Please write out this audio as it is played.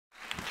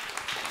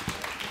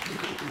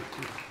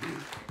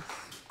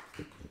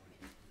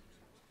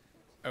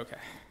Okay.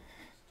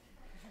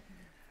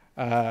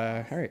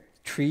 All right.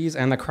 Trees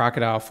and the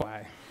crocodile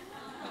fly.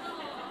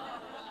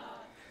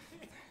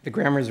 The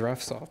grammar's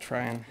rough, so I'll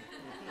try and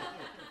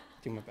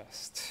do my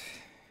best.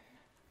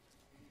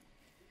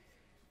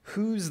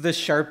 Who's the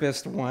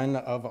sharpest one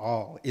of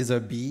all? Is a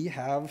bee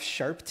have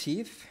sharp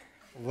teeth?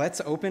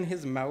 Let's open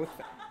his mouth.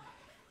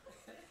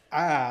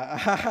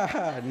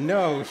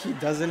 No, he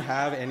doesn't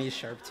have any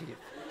sharp teeth.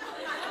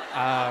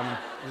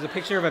 There's a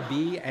picture of a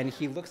bee, and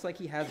he looks like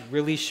he has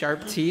really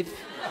sharp teeth.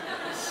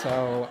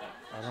 So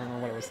I don't know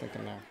what I was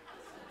thinking there.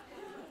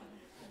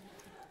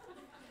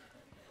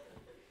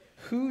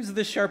 Who's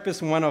the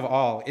sharpest one of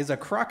all? Is a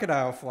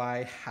crocodile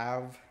fly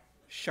have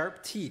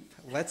sharp teeth?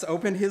 Let's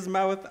open his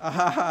mouth.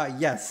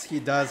 Yes, he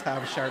does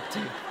have sharp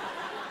teeth.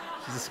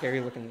 He's a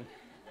scary looking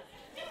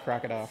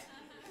crocodile.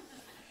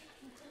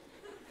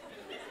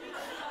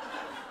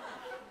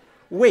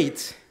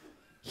 Wait,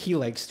 he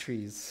likes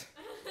trees.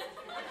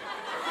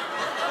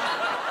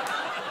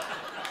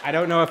 I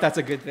don't know if that's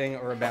a good thing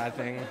or a bad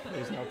thing.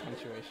 There's no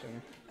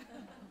punctuation.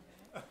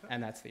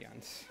 And that's the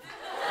end.